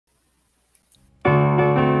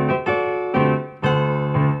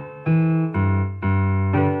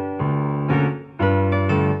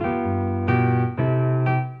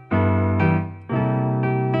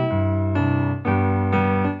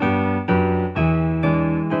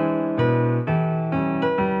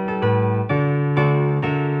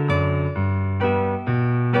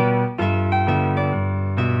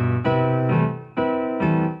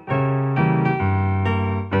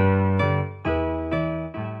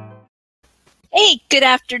Hey, good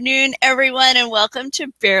afternoon, everyone, and welcome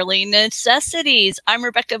to Barely Necessities. I'm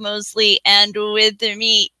Rebekah Mosley, and with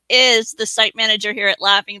me is the site manager here at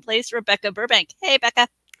Laughing Place, Rebekah Burbank. Hey, Becca.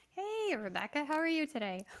 Hey, Rebekah, how are you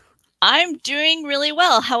today? I'm doing really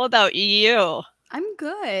well. How about you? I'm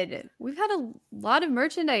good. We've had a lot of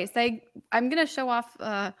merchandise. I'm gonna show off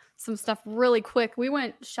some stuff really quick. We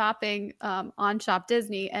went shopping on Shop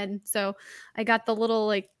Disney, and so I got the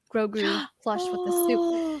little Grogu plush with the suit.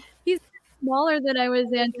 Oh, He's smaller than I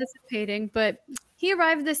was anticipating, but he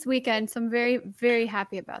arrived this weekend, so I'm very, very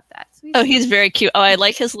happy about that. So he's very cute. Oh, I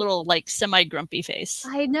like his little, semi-grumpy face.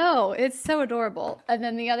 I know, it's so adorable. And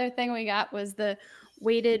then the other thing we got was the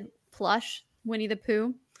weighted plush Winnie the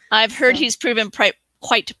Pooh. I've heard he's proven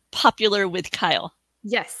quite popular with Kyle.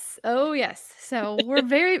 Yes. Oh, yes. So we're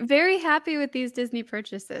very, very happy with these Disney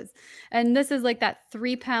purchases. And this is like that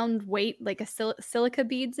 3-pound weight, like a silica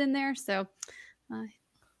beads in there. So,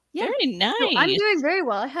 yeah. Very nice. So I'm doing very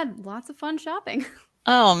well. I had lots of fun shopping.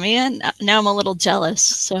 Oh man, now I'm a little jealous.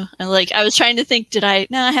 So I was trying to think, no,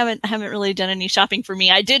 I haven't really done any shopping for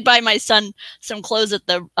me. I did buy my son some clothes at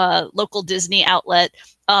the local Disney outlet,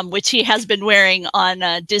 which he has been wearing on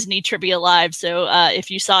Disney Trivia Live. So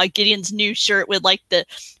if you saw Gideon's new shirt with like the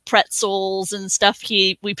pretzels and stuff,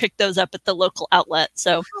 we picked those up at the local outlet.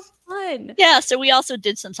 So how fun. Yeah, so we also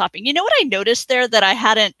did some shopping. You know what I noticed there that I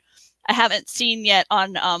haven't seen yet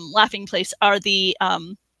on Laughing Place are the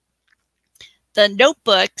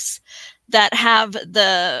notebooks that have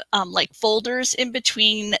the like folders in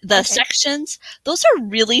between the sections. Those are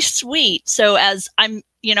really sweet. So as I'm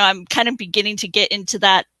kind of beginning to get into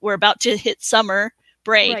that, we're about to hit summer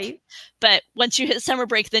break. Right. But once you hit summer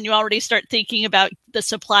break, then you already start thinking about the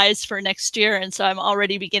supplies for next year. And so I'm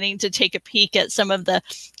already beginning to take a peek at some of the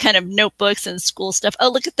kind of notebooks and school stuff. Oh,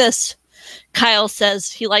 look at this. Kyle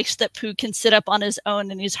says he likes that Pooh can sit up on his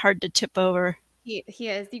own and he's hard to tip over. He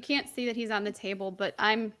is. You can't see that he's on the table, but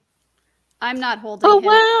I'm not holding him. Oh,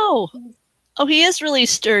 wow. Oh, he is really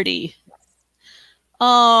sturdy.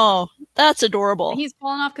 Oh, that's adorable. He's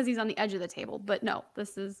falling off because he's on the edge of the table, but no,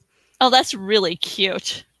 this is... Oh, that's really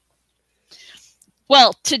cute.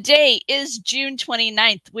 Well, today is June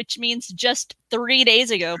 29th, which means just 3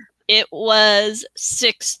 days ago, it was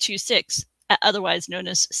 6/26, otherwise known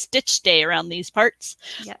as Stitch Day around these parts.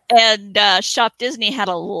 Yes. And Shop Disney had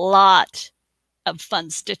a lot of fun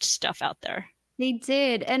Stitch stuff out there. They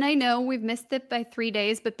did. And I know we've missed it by 3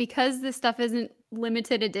 days, but because this stuff isn't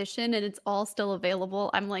limited edition and it's all still available,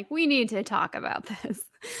 I'm like, we need to talk about this.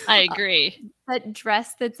 I agree. That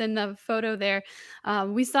dress that's in the photo there,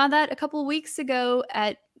 we saw that a couple of weeks ago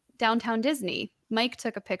at Downtown Disney. Mike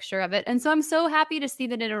took a picture of it. And so I'm so happy to see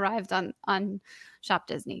that it arrived on Shop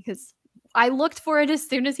Disney because I looked for it as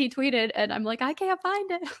soon as he tweeted and I'm like, I can't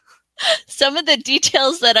find it. Some of the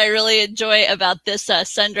details that I really enjoy about this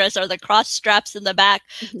sundress are the cross straps in the back.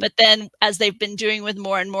 Mm-hmm. But then as they've been doing with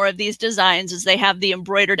more and more of these designs is they have the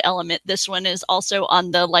embroidered element. This one is also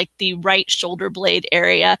on the right shoulder blade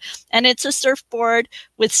area. And it's a surfboard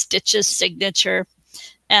with Stitch's signature.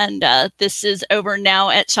 And this is over now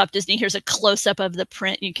at Shop Disney. Here's a close-up of the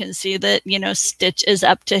print. You can see that, Stitch is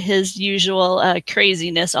up to his usual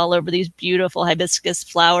craziness all over these beautiful hibiscus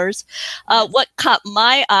flowers. What caught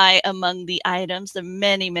my eye among the items, the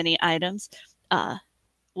many, many items,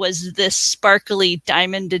 was this sparkly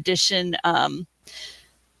diamond edition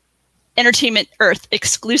Entertainment Earth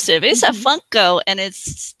exclusive. It's a Funko, and it's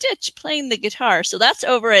Stitch playing the guitar. So that's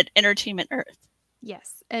over at Entertainment Earth.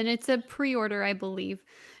 Yes, and it's a pre-order, I believe.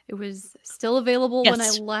 It was still available when I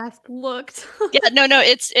last looked. Yeah, no,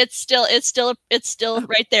 it's still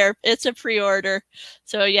right there. It's a pre-order.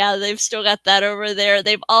 So yeah, they've still got that over there.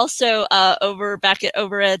 They've also over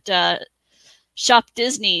at Shop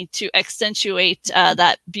Disney to accentuate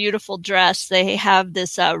that beautiful dress. They have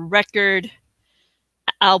this record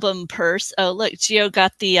album purse. Oh, look, Gio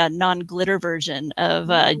got the non-glitter version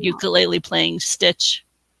of ukulele playing Stitch.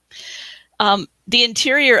 The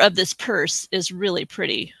interior of this purse is really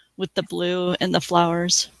pretty with the blue and the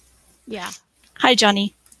flowers. Yeah. Hi,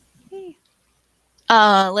 Johnny. Hey.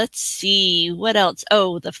 Let's see. What else?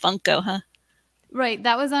 Oh, the Funko, huh? Right.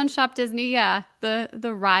 That was on Shop Disney. Yeah. The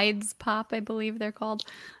rides pop, I believe they're called.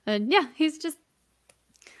 And yeah, he's just...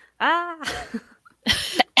 And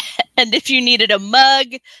if you needed a mug,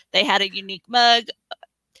 they had a unique mug.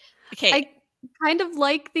 Okay. I kind of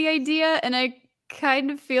like the idea, and I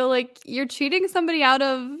kind of feel like you're cheating somebody out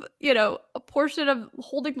of, a portion of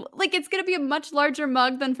holding, like it's going to be a much larger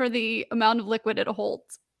mug than for the amount of liquid it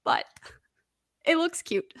holds, but it looks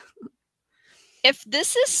cute. If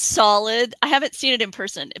this is solid, I haven't seen it in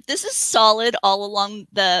person. If this is solid all along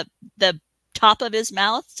the top of his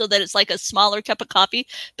mouth so that it's like a smaller cup of coffee,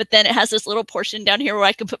 but then it has this little portion down here where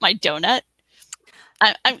I can put my donut.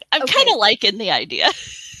 I'm kind of liking the idea.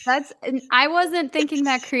 I wasn't thinking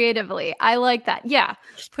that creatively. I like that. Yeah.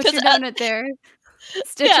 Put your donut there.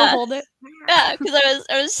 Stitch will hold it. Yeah, because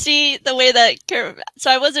I was seeing the way that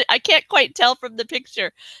so I can't quite tell from the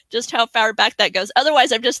picture just how far back that goes.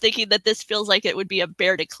 Otherwise, I'm just thinking that this feels like it would be a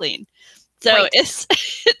bear to clean. So it's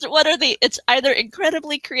it's either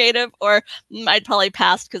incredibly creative or I'd probably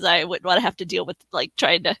pass because I wouldn't want to have to deal with like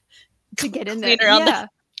trying to get in there.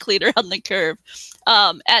 Clean around the curve.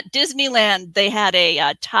 At Disneyland, they had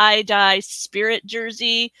a tie-dye Spirit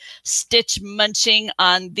jersey, Stitch munching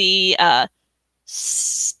on the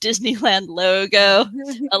Disneyland logo,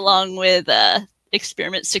 along with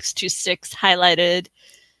Experiment 626 highlighted.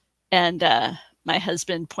 And my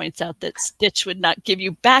husband points out that Stitch would not give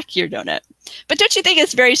you back your donut. But don't you think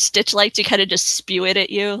it's very Stitch-like to kind of just spew it at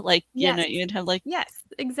you? Like, you know, you'd have like... Yes,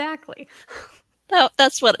 exactly.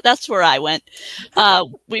 That's where I went.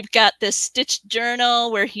 We've got this Stitch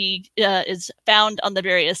journal where he is found on the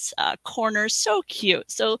various corners. So cute.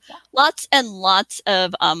 So lots and lots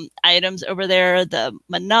of items over there. The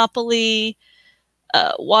Monopoly,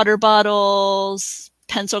 water bottles,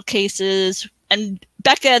 pencil cases, and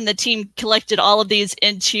Bekah and the team collected all of these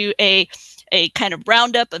into a kind of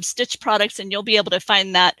roundup of Stitch products, and you'll be able to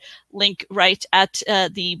find that link right at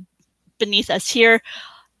the beneath us here.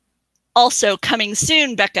 Also coming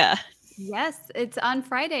soon, Bekah. Yes, it's on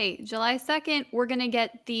Friday, July 2nd. We're going to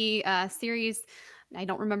get the series. I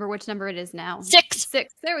don't remember which number it is now. 6.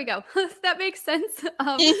 There we go. That makes sense.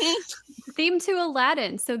 Theme to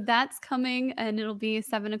Aladdin. So that's coming, and it'll be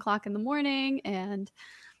 7 o'clock in the morning. And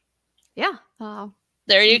yeah.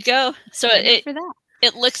 There you go. So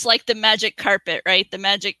it looks like the magic carpet, right? The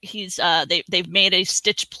magic, they've made a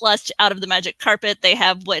Stitch plush out of the magic carpet. They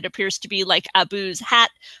have what appears to be like Abu's hat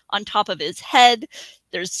on top of his head.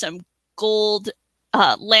 There's some gold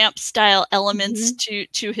lamp style elements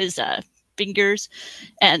to his fingers.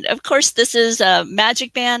 And of course, this is a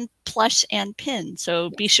Magic Band plush and pin. So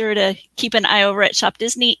be sure to keep an eye over at Shop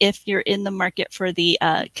Disney if you're in the market for the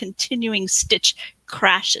continuing Stitch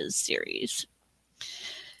Crashes series.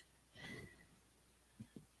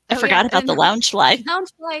 I forgot about the Loungefly.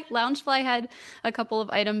 Loungefly had a couple of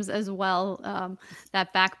items as well.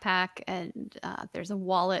 That backpack, and there's a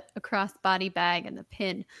wallet, a crossbody bag, and the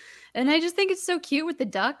pin. And I just think it's so cute with the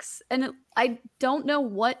ducks. And I don't know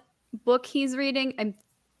what book he's reading.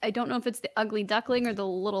 I don't know if it's the Ugly Duckling or the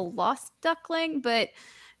Little Lost Duckling, but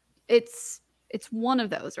it's one of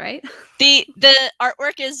those, right? The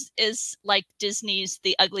artwork is like Disney's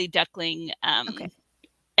The Ugly Duckling.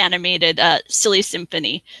 Animated Silly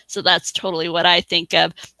Symphony. So that's totally what I think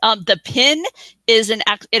of. The pin is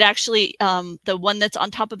the one that's on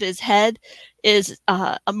top of his head is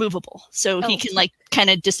a movable. So he can like kind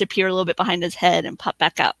of disappear a little bit behind his head and pop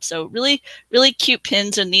back up. So really, really cute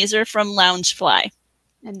pins. And these are from Loungefly.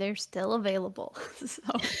 And they're still available.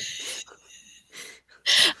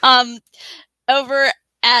 Over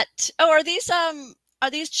at, are these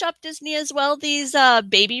Shop Disney as well? These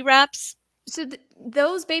baby wraps? So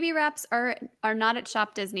those baby wraps are not at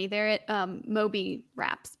Shop Disney. They're at Moby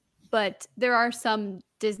Wraps, but there are some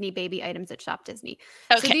Disney baby items at Shop Disney.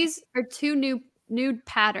 Okay. So these are 2 new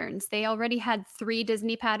patterns. They already had 3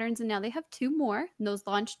 Disney patterns, and now they have 2 more. And those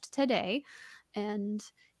launched today. And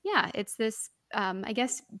yeah, it's this, I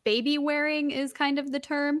guess, baby wearing is kind of the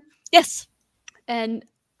term. Yes. And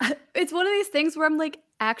it's one of these things where I'm like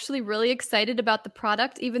actually really excited about the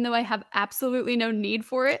product, even though I have absolutely no need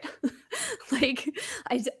for it. Like,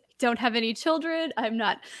 I don't have any children. I'm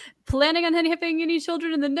not planning on having any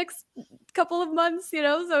children in the next couple of months,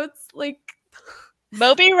 so it's like...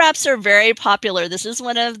 Moby wraps are very popular. This is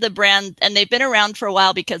one of the brands, and they've been around for a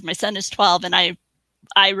while because my son is 12, and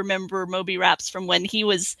I remember Moby wraps from when he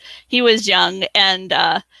was young, and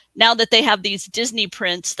now that they have these Disney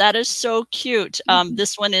prints, that is so cute.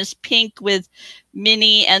 This one is pink with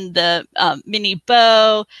Minnie and the Minnie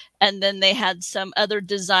bow, and then they had some other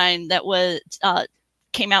design that was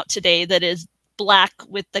came out today that is black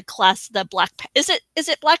with the black. Is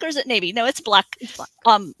it black or is it navy? No, it's black. It's black.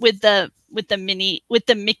 With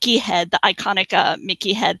the Mickey head, the iconic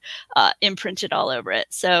Mickey head imprinted all over it.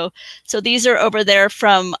 So these are over there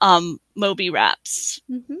from Moby Wraps.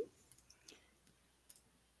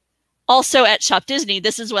 Also at Shop Disney,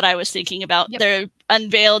 this is what I was thinking about. Yep. They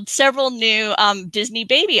unveiled several new Disney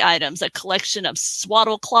baby items, a collection of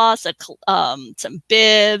swaddle cloths, some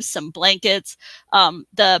bibs, some blankets.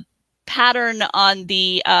 The pattern on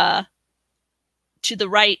the to the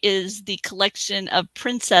right is the collection of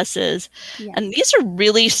princesses. Yeah. And these are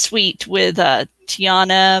really sweet with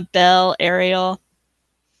Tiana, Belle, Ariel.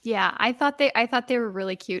 Yeah, I thought they were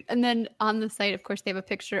really cute. And then on the site, of course, they have a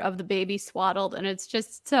picture of the baby swaddled, and it's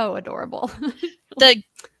just so adorable. The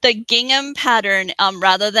gingham pattern,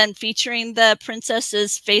 rather than featuring the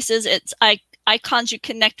princesses' faces, it's icons you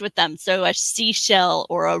connect with them. So a seashell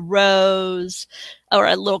or a rose or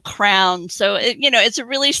a little crown. So it's a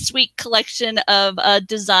really sweet collection of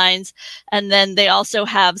designs. And then they also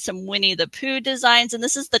have some Winnie the Pooh designs, and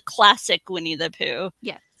this is the classic Winnie the Pooh.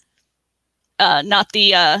 Yes. Not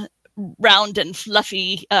the round and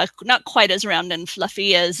fluffy, not quite as round and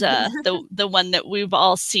fluffy as the one that we've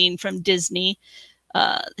all seen from Disney.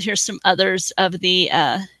 Here's some others of the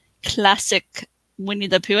classic Winnie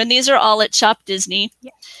the Pooh, and these are all at Shop Disney.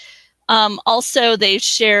 Yeah. Also, they've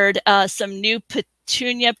shared some new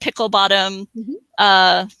Petunia pickle bottom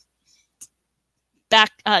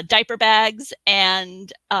diaper bags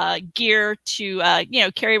and gear to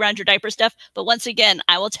carry around your diaper stuff. But once again,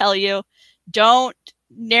 I will tell you, don't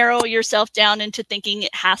narrow yourself down into thinking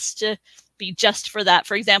it has to be just for that.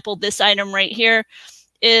 For example, this item right here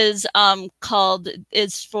is for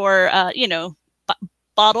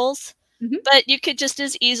bottles, but you could just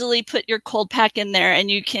as easily put your cold pack in there,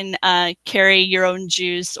 and you can carry your own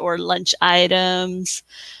juice or lunch items.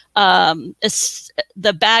 The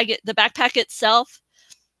backpack itself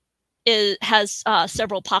has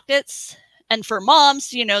several pockets. And for moms,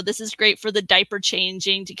 this is great for the diaper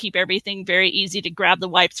changing, to keep everything very easy to grab the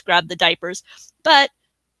wipes, grab the diapers. But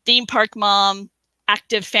theme park mom,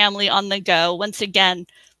 active family on the go, once again,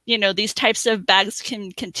 these types of bags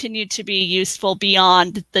can continue to be useful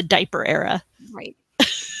beyond the diaper era. Right.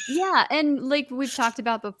 Yeah. And like we've talked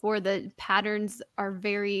about before, the patterns are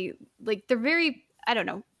very, they're very, I don't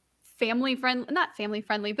know, family friendly, not family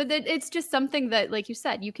friendly, but it's just something that, like you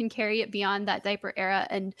said, you can carry it beyond that diaper era,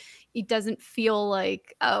 and it doesn't feel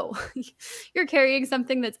like, oh, you're carrying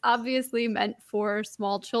something that's obviously meant for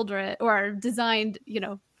small children or designed,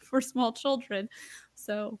 for small children.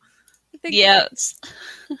 So I think yes.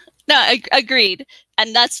 No, agreed.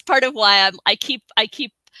 And that's part of why I keep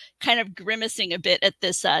kind of grimacing a bit at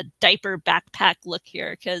this diaper backpack look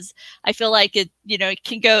here, because I feel like it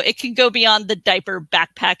can go beyond the diaper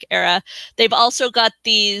backpack era. They've also got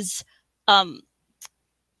these the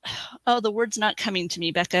word's not coming to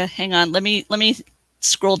me, Bekah. Hang on, let me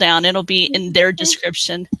scroll down. It'll be in their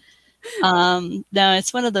description. No,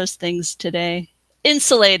 it's one of those things today.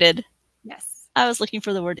 Insulated. Yes. I was looking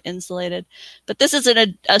for the word insulated, but this is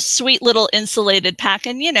a sweet little insulated pack,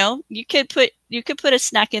 and you could put a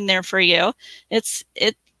snack in there for you.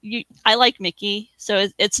 I like Mickey, so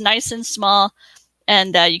it's nice and small,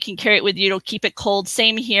 and you can carry it with you. It'll keep it cold.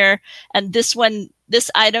 Same here. And this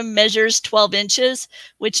item measures 12 inches,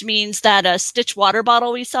 which means that a Stitch water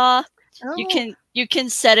bottle we saw, you can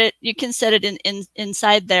set it in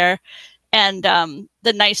inside there, and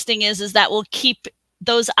the nice thing is that will keep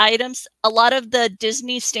those items. A lot of the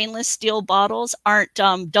Disney stainless steel bottles aren't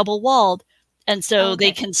double walled, and so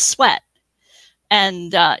they can sweat.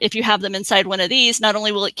 And if you have them inside one of these, not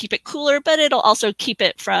only will it keep it cooler, but it'll also keep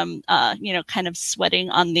it from kind of sweating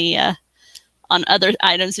on the on other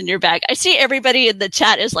items in your bag. I see everybody in the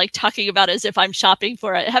chat is like talking about it as if I'm shopping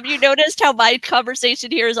for it. Have you noticed how my conversation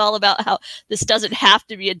here is all about how this doesn't have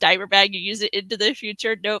to be a diaper bag? You use it into the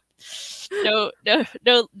future. Nope. No,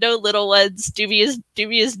 little ones. Doobie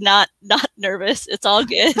is not nervous. It's all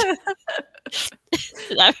good.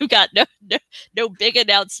 I've got no big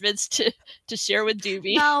announcements to share with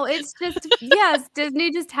Doobie. No, it's just, yes,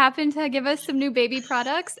 Disney just happened to give us some new baby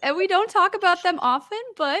products, and we don't talk about them often,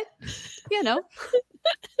 but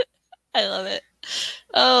I love it.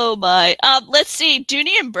 Oh my. Let's see.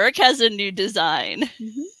 Dooney and Burke has a new design.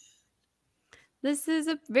 This is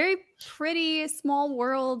a very pretty Small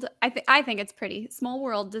World. I think it's pretty Small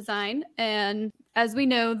World design. And as we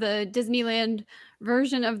know, the Disneyland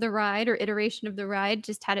version of the ride, or iteration of the ride,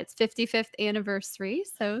 just had its 55th anniversary.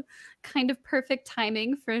 So kind of perfect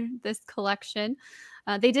timing for this collection.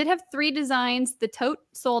 They did have 3 designs. The tote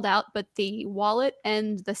sold out, but the wallet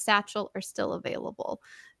and the satchel are still available.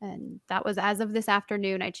 And that was as of this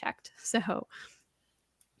afternoon, I checked. So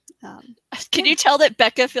can you tell that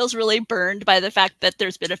Bekah feels really burned by the fact that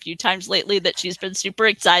there's been a few times lately that she's been super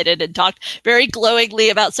excited and talked very glowingly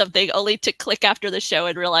about something, only to click after the show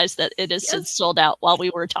and realize that it is since sold out while we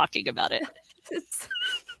were talking about it?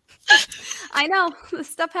 I know, this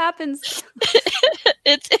stuff happens.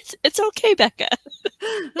 It's okay, Bekah.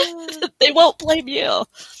 They won't blame you.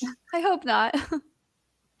 I hope not.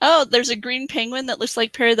 Oh, there's a green penguin that looks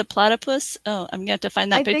like Perry the Platypus. Oh, I'm gonna have to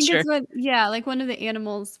find that I picture. think it's like one of the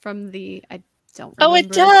animals from the, I don't remember. Oh,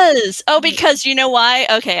 it does. Oh, because you know why?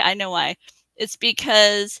 Okay, I know why. It's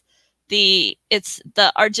because it's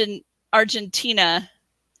the Argentina,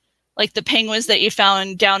 like the penguins that you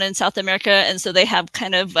found down in South America, and so they have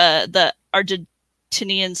kind of the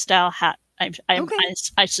Argentinian style hat.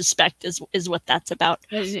 I suspect is what that's about.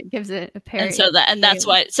 It gives it a Perry. And so that's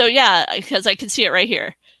why. So yeah, because I can see it right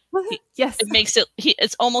here. Yes, it makes it.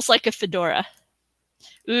 It's almost like a fedora.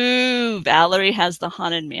 Ooh, Valerie has the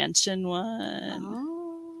Haunted Mansion one.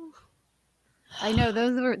 Oh. I know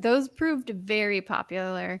those proved very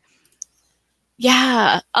popular.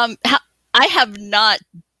 Yeah. I have not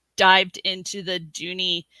dived into the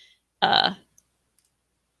Dooney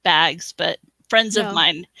bags, but friends of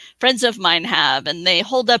mine have, and they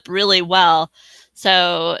hold up really well.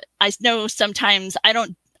 So I know sometimes I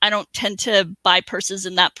don't tend to buy purses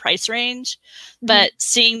in that price range, but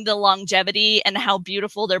seeing the longevity and how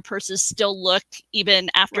beautiful their purses still look even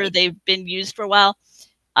after they've been used for a while,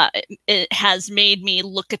 it has made me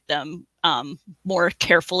look at them more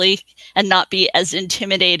carefully and not be as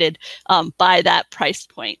intimidated by that price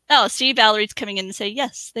point. Oh, see, Valerie's coming in and say,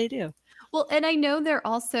 yes, they do. Well, and I know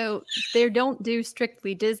they don't do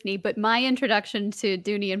strictly Disney, but my introduction to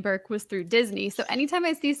Dooney and Burke was through Disney. So anytime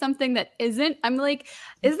I see something that isn't, I'm like,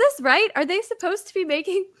 is this right? Are they supposed to be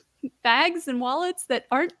making bags and wallets that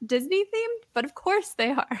aren't Disney themed? But of course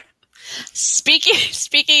they are.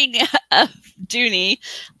 Speaking of Dooney,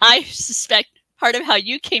 I suspect part of how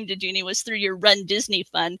you came to Dooney was through your Run Disney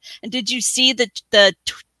Fund. And did you see the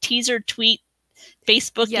teaser tweet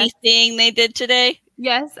Facebook-y thing they did today?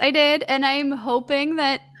 Yes, I did. And I'm hoping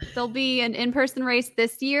that there'll be an in-person race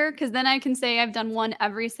this year, because then I can say I've done one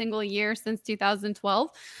every single year since 2012.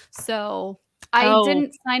 So I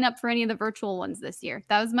didn't sign up for any of the virtual ones this year.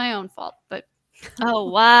 That was my own fault, but oh,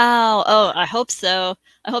 wow. Oh, I hope so.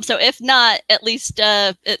 I hope so. If not, at least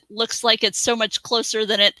it looks like it's so much closer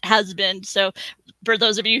than it has been. So for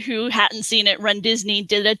those of you who hadn't seen it, Run Disney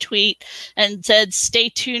did a tweet and said, stay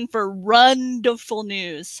tuned for wonderful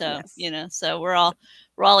news. So, so we're all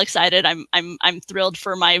excited. I'm thrilled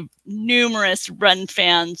for my numerous Run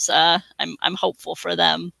fans. I'm hopeful for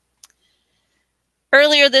them.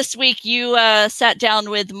 Earlier this week, you sat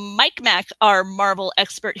down with Mike Mack, our Marvel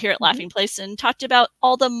expert here at Laughing Place, and talked about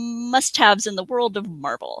all the must-haves in the world of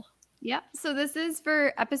Marvel. Yeah, so this is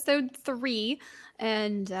for episode 3,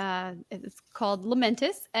 and it's called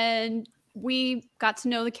Lamentis, and we got to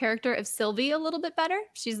know the character of Sylvie a little bit better.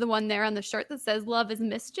 She's the one there on the shirt that says "Love is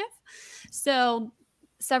Mischief." So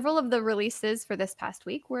several of the releases for this past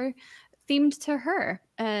week were themed to her,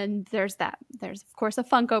 and there's of course a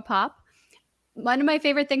Funko Pop. One of my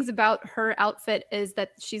favorite things about her outfit is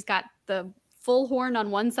that she's got the full horn on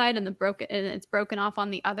one side and it's broken off on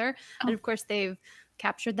the other. Oh. And of course they've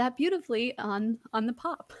captured that beautifully on the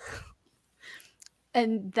pop.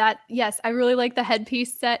 And that, yes, I really like the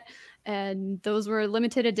headpiece set, and those were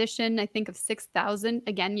limited edition, I think of 6,000.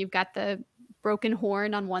 Again, you've got the broken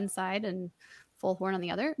horn on one side and full horn on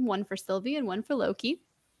the other, one for Sylvie and one for Loki.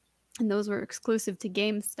 And those were exclusive to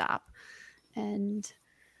GameStop. And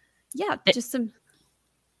yeah, just some.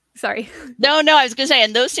 Sorry. No, I was going to say,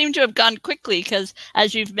 and those seem to have gone quickly because,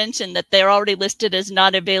 as you've mentioned, that they're already listed as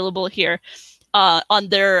not available here on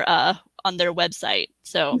their website.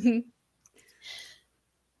 So,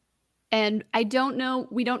 and we don't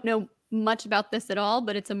know much about this at all,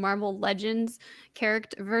 but it's a Marvel Legends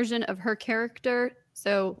character version of her character.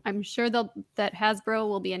 So I'm sure that Hasbro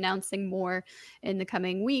will be announcing more in the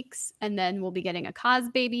coming weeks, and then we'll be getting a Cos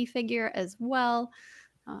Baby figure as well.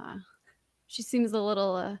 She seems a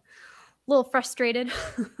little frustrated.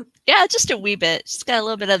 Yeah, just a wee bit. She's got a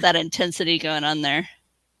little bit of that intensity going on there.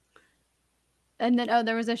 And then,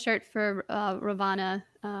 there was a shirt for Ravonna.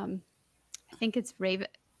 I think it's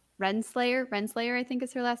Renslayer. Renslayer, I think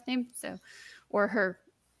is her last name. So, or her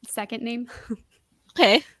second name.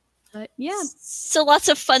 Okay. But yeah. So lots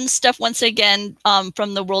of fun stuff once again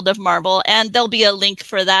from the world of Marvel, and there'll be a link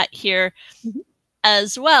for that here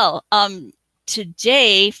as well.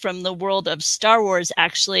 Today, from the world of Star Wars,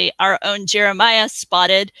 actually, our own Jeremiah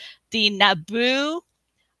spotted the Naboo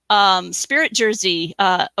Spirit jersey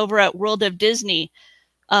over at World of Disney.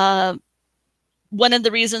 One of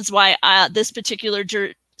the reasons why this particular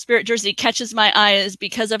Spirit jersey catches my eye is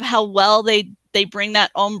because of how well they bring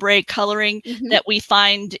that ombre coloring that we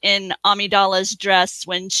find in Amidala's dress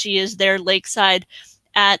when she is there lakeside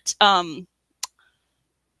at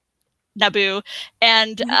Naboo.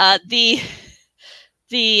 And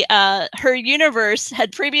her universe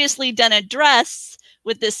had previously done a dress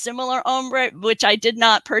with this similar ombre, which I did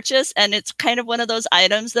not purchase. And it's kind of one of those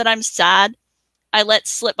items that I'm sad I let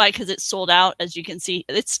slip by because it's sold out. As you can see,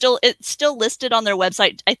 it's still listed on their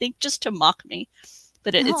website, I think just to mock me,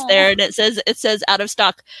 but it's there, and it says out of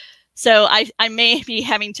stock. So I may be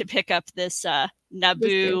having to pick up this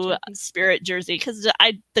Naboo spirit jersey because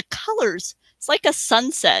the colors, it's like a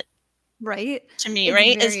sunset, right? To me, it's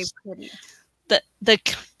right? Very pretty. The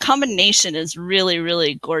combination is really,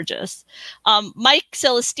 really gorgeous. Mike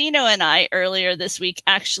Celestino and I earlier this week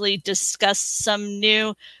actually discussed some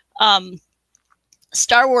new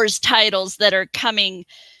Star Wars titles that are coming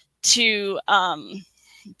to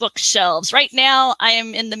bookshelves. Right now, I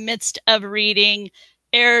am in the midst of reading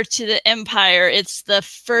Heir to the Empire. It's the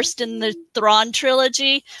first in the Thrawn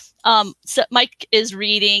trilogy. So Mike is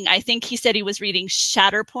reading, I think he said he was reading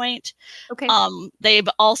Shatterpoint. Okay. They've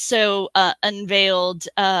also unveiled,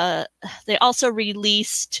 they also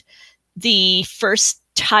released the first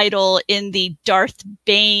title in the Darth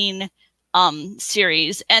Bane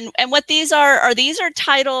series. And what these are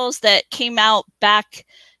titles that came out back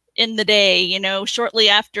in the day, you know, shortly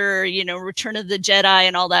after, you know, Return of the Jedi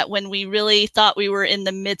and all that, when we really thought we were in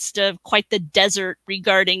the midst of quite the desert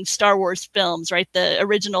regarding Star Wars films, right? The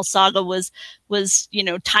original saga was, you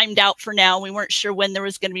know, timed out for now. We weren't sure when there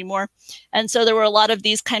was going to be more. And so there were a lot of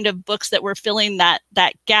these kind of books that were filling that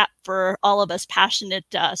gap for all of us passionate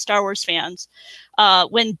Star Wars fans.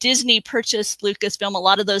 When Disney purchased Lucasfilm, a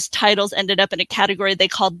lot of those titles ended up in a category they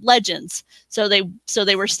called legends. So they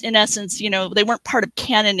were, in essence, you know, they weren't part of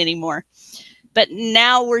canon anymore. But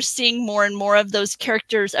now we're seeing more and more of those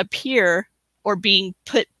characters appear or being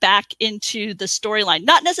put back into the storyline,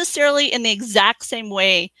 not necessarily in the exact same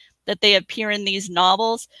way that they appear in these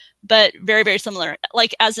novels, but very, very similar,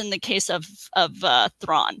 like as in the case of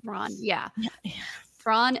Thrawn. Thrawn, yeah.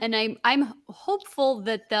 Thrawn, and I'm hopeful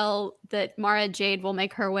that Mara Jade will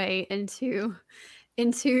make her way into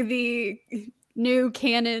the new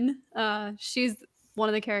canon. She's one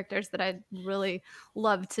of the characters that I'd really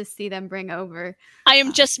love to see them bring over. I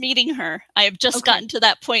am just meeting her. I have just gotten to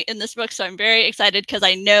that point in this book, so I'm very excited because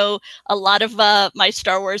I know a lot of my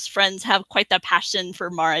Star Wars friends have quite the passion for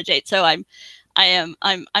Mara Jade. So I'm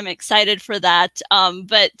excited for that.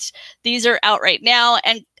 But these are out right now,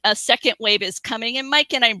 and a second wave is coming. And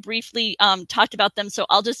Mike and I briefly talked about them, so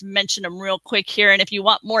I'll just mention them real quick here. And if you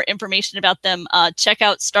want more information about them, check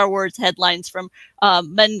out Star Wars headlines from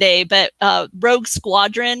Monday. But Rogue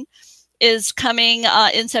Squadron is coming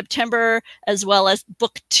in September, as well as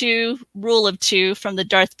Book 2, Rule of Two from the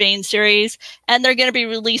Darth Bane series. And they're going to be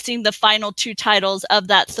releasing the final two titles of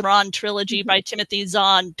that Thrawn trilogy by Timothy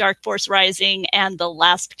Zahn, Dark Force Rising and The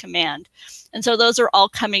Last Command. And so those are all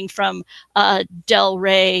coming from Del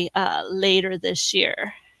Rey later this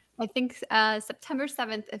year. I think September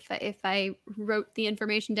 7th, if I wrote the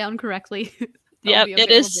information down correctly. Yep,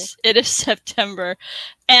 it is September.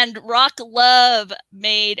 And Rock Love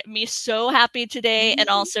made me so happy today, and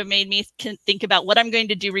also made me think about what I'm going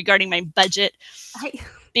to do regarding my budget.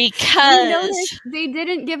 Because they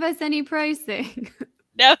didn't give us any pricing.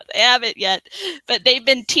 No, they haven't yet. But they've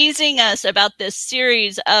been teasing us about this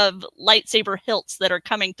series of lightsaber hilts that are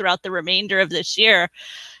coming throughout the remainder of this year.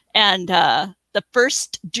 And the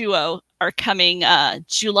first duo are coming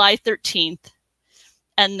July 13th.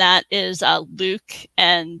 And that is Luke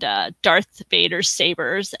and Darth Vader's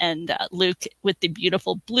sabers, and Luke with the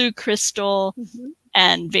beautiful blue crystal,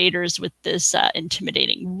 and Vader's with this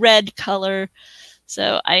intimidating red color.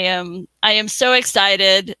 So I am so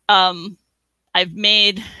excited. I've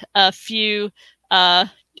made a few.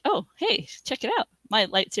 Oh, hey, check it out. My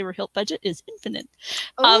lightsaber hilt budget is infinite.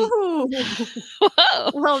 Whoa.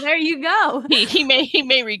 Well, there you go. He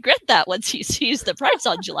may regret that once he sees the price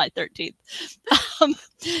on July 13th.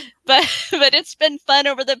 But it's been fun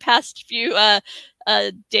over the past few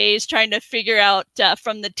days trying to figure out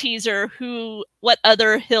from the teaser what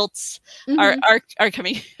other hilts are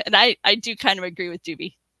coming. And I do kind of agree with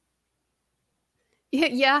Doobie.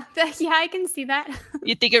 Yeah, I can see that.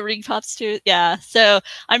 You think of ring pops too? Yeah. So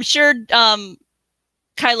I'm sure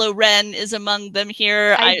Kylo Ren is among them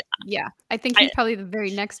here. I think he's probably the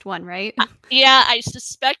very next one, right? Yeah, I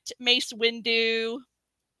suspect Mace Windu,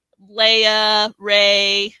 Leia,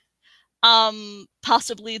 Rey,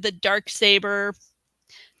 possibly the Darksaber.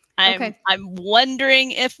 I'm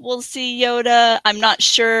wondering if we'll see Yoda. I'm not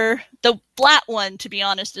sure. The flat one, to be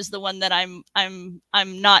honest, is the one that I'm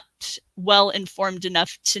not well informed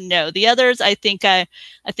enough to know. The others, I think I've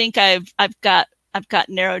got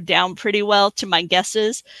narrowed down pretty well to my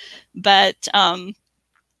guesses, but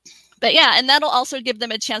yeah, and that'll also give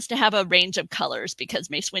them a chance to have a range of colors,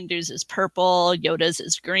 because Mace Windu's is purple, Yoda's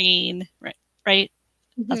is green, right?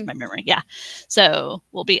 That's my memory. Yeah. So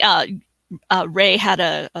we'll be, Ray had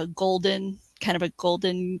a golden, kind of a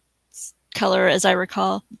golden color, as I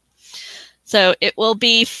recall. So it will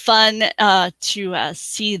be fun to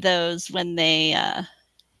see those when they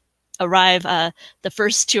arrive. The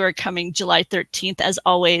first two are coming July 13th. As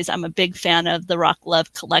always, I'm a big fan of the Rock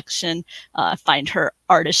Love collection. I find her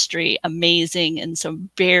artistry amazing, and so I'm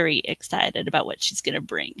very excited about what she's going to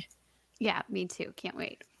bring. Yeah, me too. Can't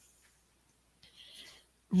wait.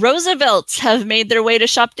 Roosevelts have made their way to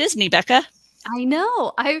Shop Disney, Bekah. I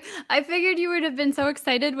know. I figured you would have been so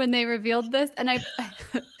excited when they revealed this, and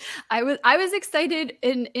I was excited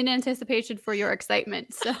in anticipation for your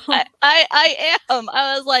excitement. So I am.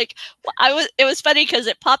 I was like, it was funny because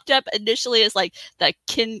it popped up initially as like the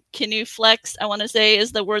kinuflex, I want to say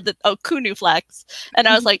is the word that kunuflex, and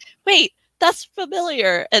I was like, wait, that's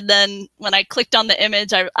familiar. And then when I clicked on the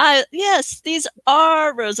image, yes, these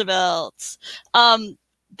are Roosevelts.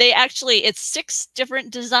 They actually, it's 6 different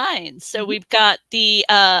designs. So we've got the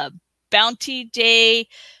Bounty Day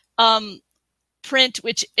print,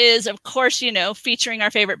 which is, of course, you know, featuring our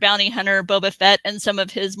favorite bounty hunter, Boba Fett, and some of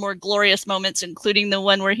his more glorious moments, including the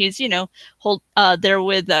one where he's, you know, there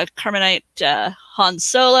with Carbonite Han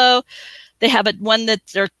Solo. They have one that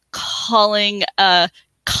they're calling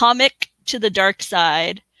Comic to the Dark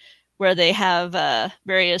Side, where they have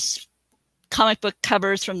various comic book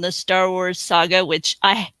covers from the Star Wars saga, which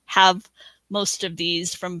I have most of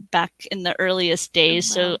these from back in the earliest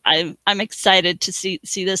days. Oh, wow. So I'm excited to see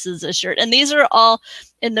this as a shirt. And these are all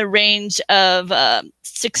in the range of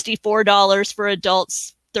 $64 for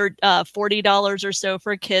adults, $40 or so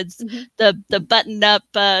for kids. The button-up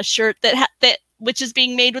shirt that which is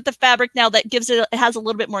being made with the fabric now that it has a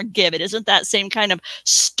little bit more give. It isn't that same kind of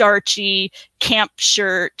starchy camp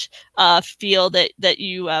shirt feel that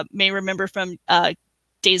you may remember from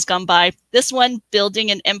days gone by. This one, Building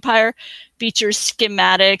an Empire, features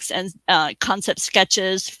schematics and concept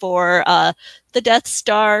sketches for the Death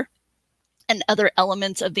Star and other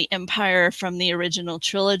elements of the Empire from the original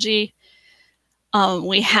trilogy.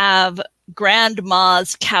 We have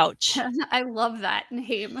Grandma's Couch. I love that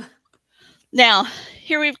name. Now,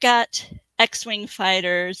 here we've got X-Wing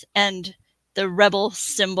fighters and the Rebel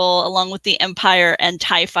symbol along with the Empire and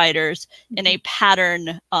TIE fighters in a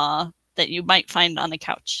pattern that you might find on a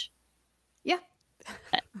couch. Yeah.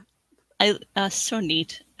 So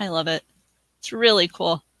neat. I love it. It's really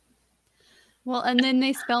cool. Well, and then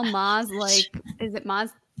they spell Maz like, is it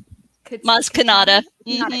Maz? Maz Kanata.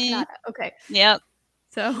 Kanata. Okay. Yep.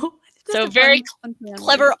 So very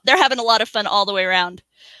clever. They're having a lot of fun all the way around.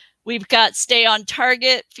 We've got Stay on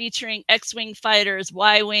Target featuring X-Wing fighters,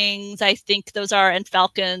 Y-Wings, I think those are, and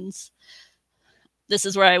Falcons. This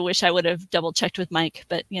is where I wish I would have double checked with Mike,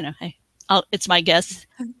 but you know, it's my guess.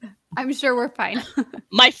 I'm sure we're fine.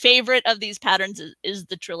 My favorite of these patterns is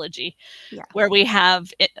the trilogy, where we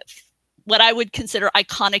have what I would consider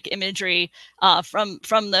iconic imagery from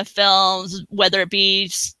the films, whether it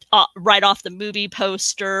be right off the movie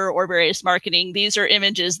poster or various marketing. These are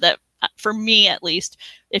images that, for me at least,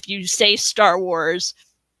 if you say Star Wars,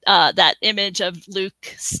 that image of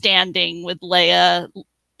Luke standing with Leia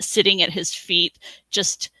sitting at his feet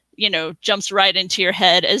just, you know, jumps right into your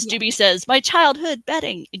head. As Doobie says, my childhood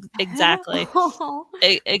betting. Exactly.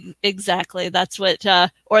 Exactly. That's what,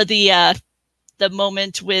 or the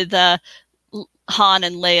moment with Han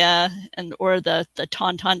and Leia, or the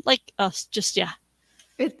Tauntaun, like just, yeah.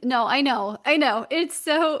 No, I know. It's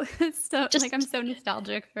so just, like, I'm so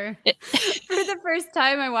nostalgic for the first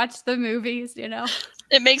time I watched the movies, you know.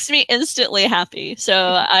 It makes me instantly happy.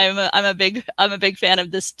 So I'm a big fan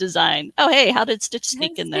of this design. Oh, hey, how did Stitch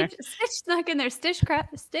sneak in there? Stitch snuck in there. Stitch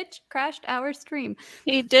crashed our stream.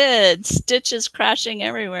 He did. Stitch is crashing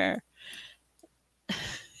everywhere.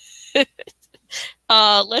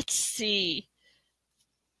 Let's see.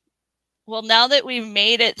 Well, now that we've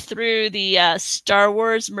made it through the Star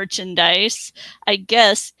Wars merchandise, I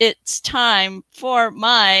guess it's time for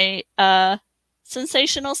my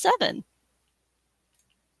Sensational Seven.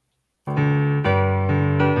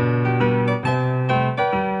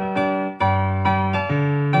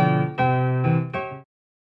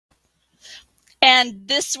 And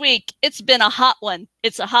this week, it's been a hot one.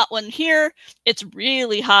 It's a hot one here. It's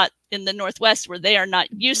really hot in the Northwest, where they are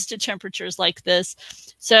not used to temperatures like this.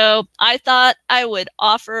 So I thought I would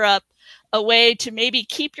offer up a way to maybe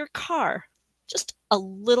keep your car just a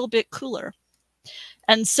little bit cooler.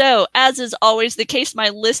 And so, as is always the case, my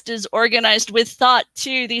list is organized with thought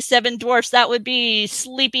to the 7 dwarfs. That would be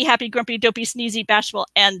Sleepy, Happy, Grumpy, Dopey, Sneezy, Bashful,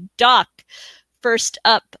 and Doc. First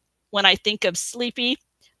up, when I think of Sleepy,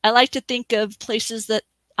 I like to think of places that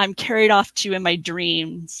I'm carried off to in my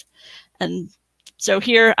dreams. And so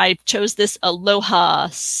here I chose this Aloha.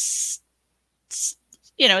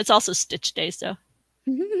 You know, it's also Stitch Day, so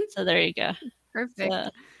there you go.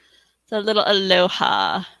 Perfect. So a little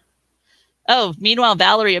Aloha. Oh, meanwhile,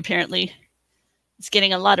 Valerie apparently is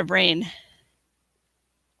getting a lot of rain.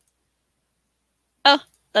 Oh,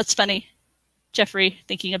 that's funny. Jeffrey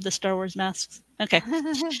thinking of the Star Wars masks. Okay.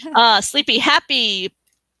 Sleepy Happy.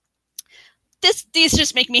 These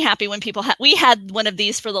just make me happy when people we had one of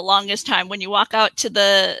these for the longest time. When you walk out to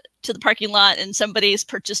the parking lot and somebody's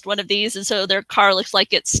purchased one of these, and so their car looks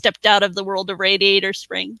like it stepped out of the world of Radiator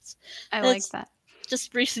Springs. I like that.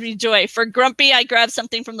 Just brings me joy. For Grumpy, I grabbed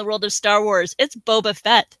something from the world of Star Wars. It's Boba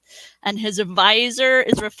Fett, and his visor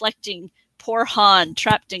is reflecting poor Han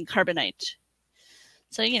trapped in carbonite.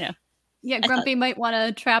 So, you know. Yeah, Grumpy might want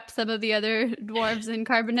to trap some of the other dwarves in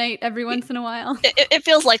carbonite every once in a while. It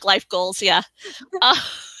feels like life goals, yeah.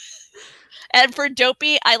 And for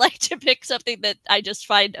Dopey, I like to pick something that I just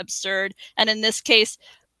find absurd. And in this case,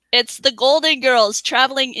 it's the Golden Girls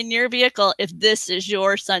traveling in your vehicle if this is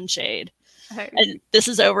your sunshade. And this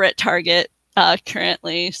is over at Target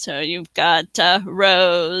currently. So you've got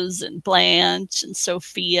Rose and Blanche and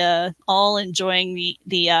Sophia all enjoying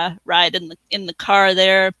the ride in the car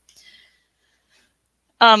there.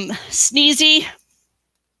 Sneezy.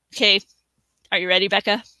 Okay. Are you ready,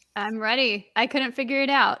 Bekah? I'm ready. I couldn't figure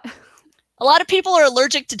it out. A lot of people are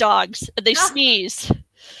allergic to dogs and they sneeze.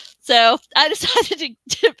 So I decided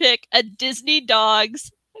to pick a Disney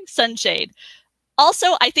Dogs sunshade.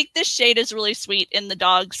 Also, I think this shade is really sweet in the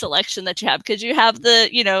dog selection that you have, because you have the,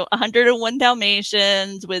 101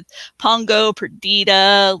 Dalmatians with Pongo,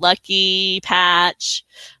 Perdita, Lucky, Patch.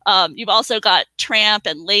 You've also got Tramp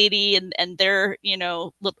and Lady and their,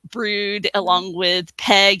 brood, along with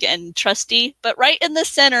Peg and Trusty. But right in the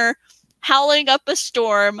center, howling up a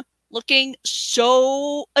storm, looking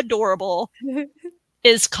so adorable,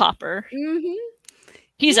 is Copper.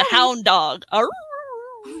 He's a hound dog.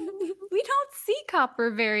 We don't see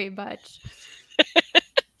Copper very much.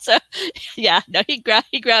 So, yeah, no, he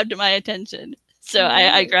grabbed my attention. So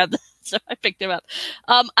I grabbed, so I picked him up.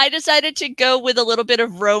 I decided to go with a little bit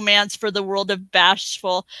of romance for the world of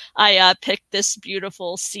Bashful. I picked this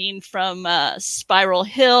beautiful scene from Spiral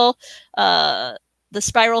Hill, the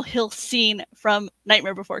Spiral Hill scene from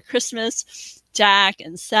Nightmare Before Christmas. Jack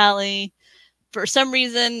and Sally. For some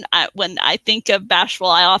reason, when I think of Bashful,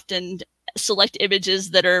 I often select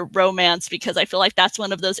images that are romance, because I feel like that's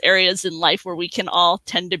one of those areas in life where we can all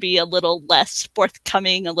tend to be a little less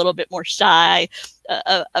forthcoming, a little bit more shy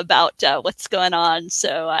about what's going on.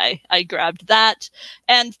 So I grabbed that.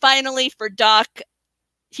 And finally, for Doc,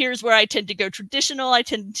 here's where I tend to go traditional. I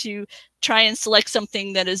tend to try and select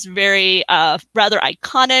something that is very rather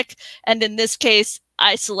iconic. And in this case,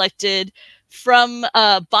 I selected from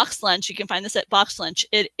Box Lunch. You can find this at Box Lunch.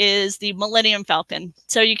 It is the Millennium Falcon.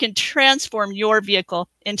 So you can transform your vehicle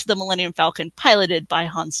into the Millennium Falcon, piloted by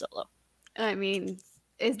Han Solo. I mean,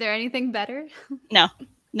 is there anything better? No.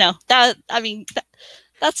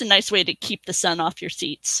 That's a nice way to keep the sun off your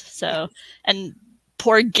seats. So, and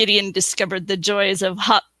poor Gideon discovered the joys of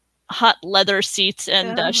hot leather seats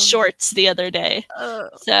and shorts the other day.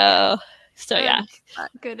 So yeah, not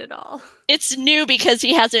good at all. It's new because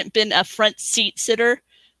he hasn't been a front seat sitter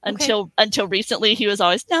until recently. He was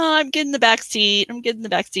always, no, I'm getting the back seat.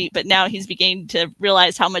 But now he's beginning to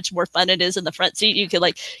realize how much more fun it is in the front seat. You could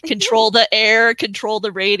control the air, control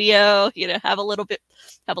the radio, have a little bit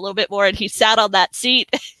more. And he sat on that seat,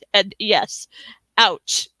 and yes,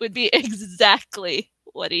 ouch would be exactly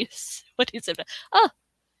what he said.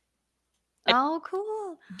 Oh,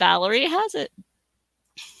 cool. Valerie has it.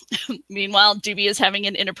 Meanwhile, Doobie is having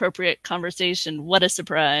an inappropriate conversation. What a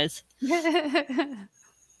surprise. My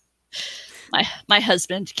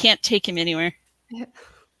husband, can't take him anywhere. I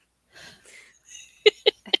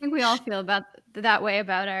think we all feel that way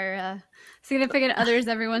about our significant others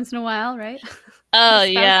every once in a while, right? Oh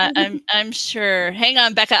yeah, I'm sure. Hang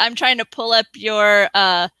on, Bekah. I'm trying to pull up your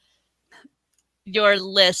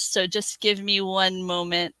list. So just give me one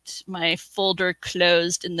moment. My folder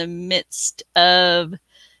closed in the midst of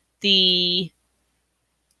the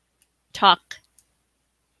talk.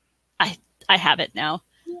 I have it now.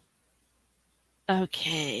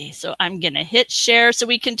 Okay, so I'm going to hit share so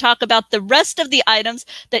we can talk about the rest of the items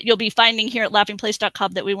that you'll be finding here at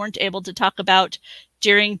laughingplace.com that we weren't able to talk about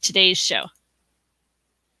during today's show.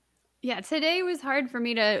 Yeah, today was hard for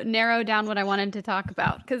me to narrow down what I wanted to talk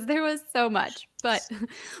about because there was so much. But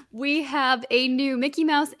we have a new Mickey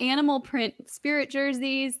Mouse animal print spirit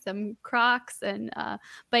jerseys, some Crocs, and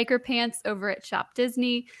biker pants over at Shop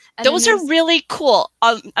Disney. And those are really cool.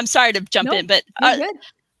 I'm sorry to jump in, but you're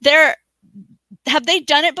good. Have they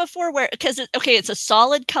done it before where, because it's a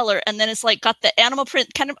solid color and then it's like got the animal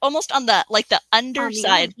print kind of almost on the like the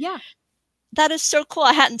underside. Yeah. That is so cool.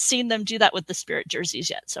 I hadn't seen them do that with the spirit jerseys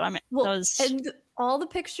yet. So and all the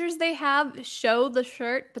pictures they have show the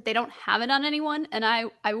shirt, but they don't have it on anyone. And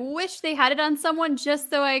I wish they had it on someone just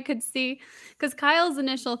so I could see, because Kyle's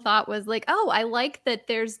initial thought was like, oh, I like that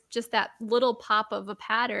there's just that little pop of a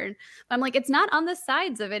pattern. But I'm like, it's not on the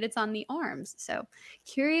sides of it, it's on the arms. So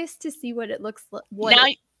curious to see what it looks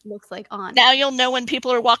like. Looks like on. Now you'll know when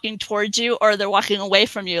people are walking towards you or they're walking away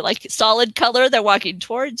from you. Like solid color, they're walking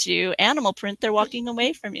towards you. Animal print, they're walking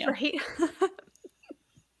away from you. Right.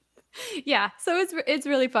 Yeah, so it's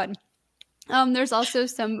really fun. There's also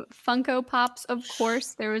some Funko Pops, of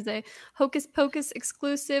course. There was a Hocus Pocus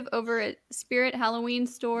exclusive over at Spirit Halloween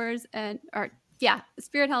stores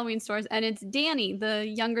Spirit Halloween stores, and it's Danny, the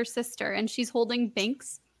younger sister, and she's holding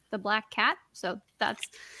Binks, the black cat. So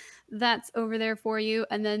that's over there for you.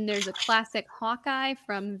 And then there's a classic Hawkeye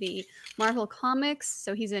from the Marvel Comics.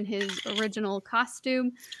 So he's in his original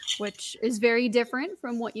costume, which is very different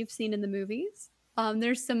from what you've seen in the movies.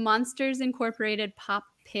 There's some Monsters Incorporated pop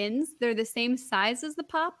pins. They're the same size as the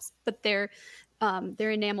pops, but they're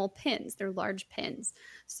enamel pins. They're large pins.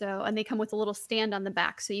 So, and they come with a little stand on the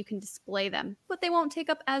back so you can display them, but they won't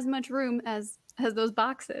take up as much room as those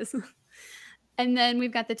boxes. And then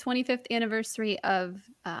we've got the 25th anniversary of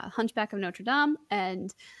Hunchback of Notre Dame,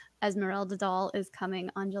 and Esmeralda doll is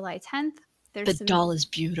coming on July 10th. The doll is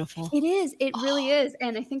beautiful. It is. It really is.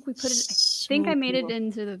 And I think we put it. I think I made it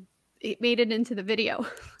into the video.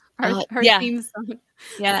 Our theme song.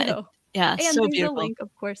 Yeah. So, yeah. And so there's beautiful. a link,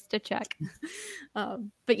 of course, to check.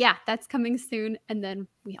 But yeah, that's coming soon. And then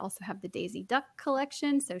we also have the Daisy Duck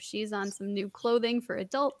collection. So she's on some new clothing for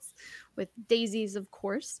adults with daisies, of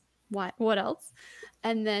course. What else?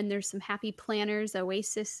 And then there's some Happy Planners.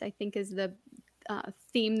 Oasis, I think, is the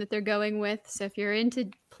theme that they're going with. So if you're into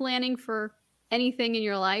planning for anything in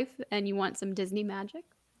your life and you want some Disney magic,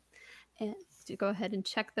 and to go ahead and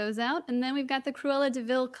check those out. And then we've got the Cruella de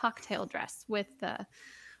Vil cocktail dress with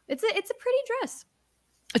it's a pretty dress.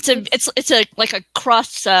 It's a like a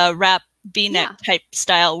cross wrap V-neck type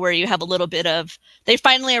style where you have a little bit of, they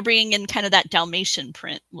finally are bringing in kind of that Dalmatian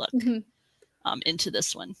print look into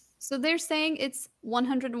this one. So they're saying it's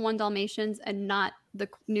 101 Dalmatians and not the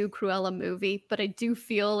new Cruella movie, but I do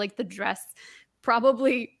feel like the dress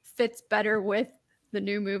probably fits better with the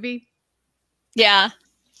new movie. Yeah.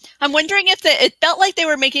 I'm wondering if it felt like they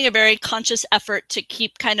were making a very conscious effort to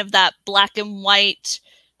keep kind of that black and white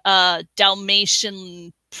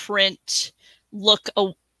Dalmatian print look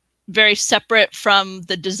very separate from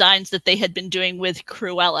the designs that they had been doing with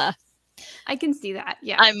Cruella. I can see that.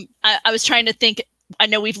 Yeah. I was trying to think, I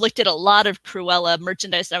know we've looked at a lot of Cruella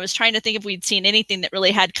merchandise, and I was trying to think if we'd seen anything that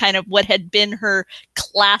really had kind of what had been her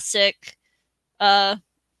classic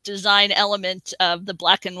design element of the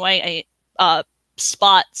black and white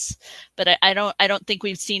spots, but I don't think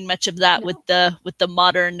we've seen much of that with the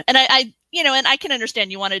modern. And I and I can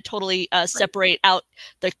understand you want to totally separate out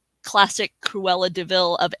the classic Cruella de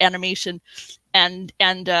Vil of animation and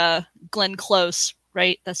Glenn Close,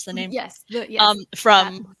 right? That's the name. Yes.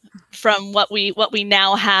 From what we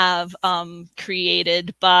now have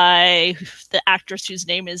created by the actress whose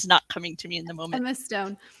name is not coming to me in the moment. Emma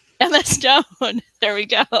Stone. Emma Stone. There we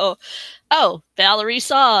go. Oh, Valerie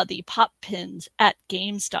saw the pop pins at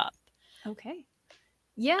GameStop. Okay.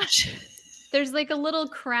 Yeah. There's like a little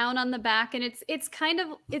crown on the back, and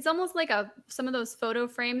it's almost like some of those photo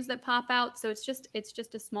frames that pop out. So it's just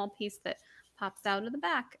a small piece that pops out of the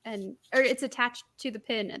back, or it's attached to the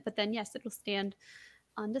pin, but then yes, it'll stand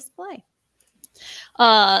on display.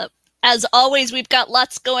 As always, we've got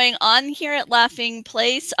lots going on here at Laughing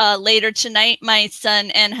Place. Later tonight, my son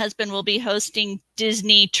and husband will be hosting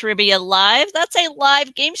Disney Trivia Live. That's a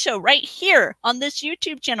live game show right here on this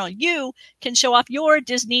YouTube channel. You can show off your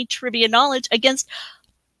Disney trivia knowledge against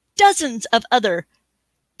dozens of other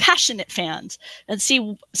passionate fans and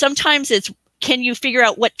see, sometimes it's, can you figure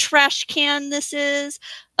out what trash can this is?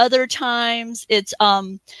 Other times it's,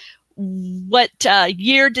 what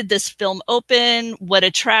year did this film open? What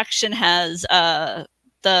attraction has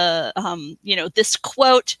this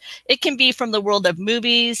quote? It can be from the world of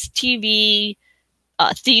movies, TV,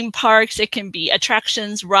 theme parks. It can be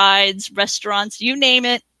attractions, rides, restaurants, you name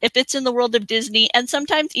it. If it's in the world of Disney, and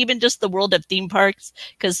sometimes even just the world of theme parks,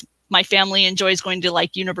 because my family enjoys going to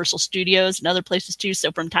like Universal Studios and other places too.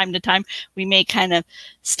 So from time to time, we may kind of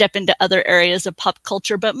step into other areas of pop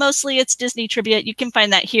culture, but mostly it's Disney trivia. You can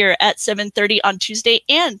find that here at 7:30 on Tuesday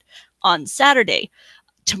and on Saturday.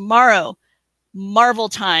 Tomorrow, Marvel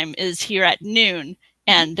Time is here at noon,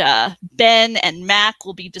 and Ben and Mac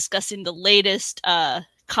will be discussing the latest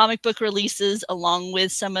comic book releases along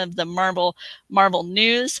with some of the Marvel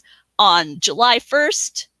news. On July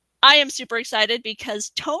 1st, I am super excited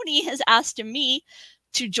because Tony has asked me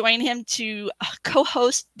to join him to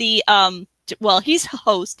co-host the well, he's a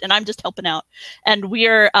host and I'm just helping out. And we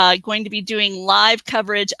are going to be doing live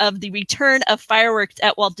coverage of the return of fireworks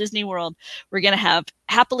at Walt Disney World. We're going to have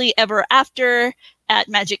Happily Ever After at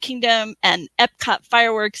Magic Kingdom and Epcot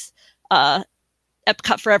fireworks,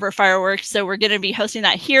 Epcot Forever fireworks. So we're going to be hosting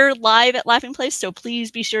that here live at Laughing Place. So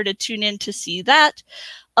please be sure to tune in to see that.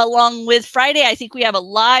 Along with Friday, I think we have a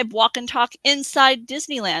live walk and talk inside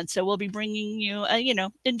Disneyland. So we'll be bringing you,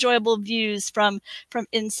 enjoyable views from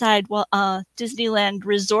inside Disneyland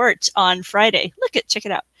Resort on Friday. Check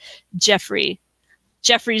it out.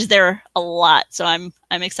 Jeffrey's there a lot, so I'm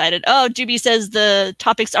excited. Oh, Juby says the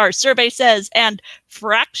topics are survey says and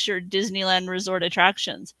fractured Disneyland Resort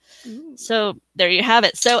attractions. Ooh. So there you have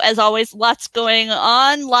it. So as always, lots going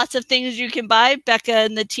on, lots of things you can buy. Becca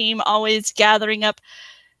and the team always gathering up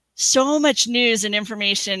so much news and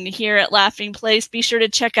information here at Laughing Place. Be sure to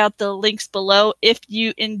check out the links below. If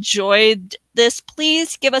you enjoyed this,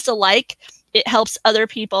 please give us a like. It helps other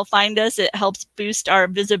people find us. It helps boost our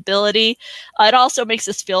visibility. It also makes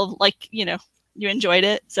us feel like, you enjoyed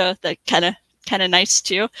it. So that kind of nice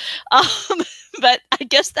too. But I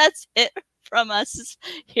guess that's it from us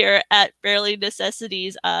here at Barely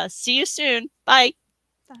Necessities. See you soon. Bye.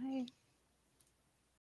 Bye.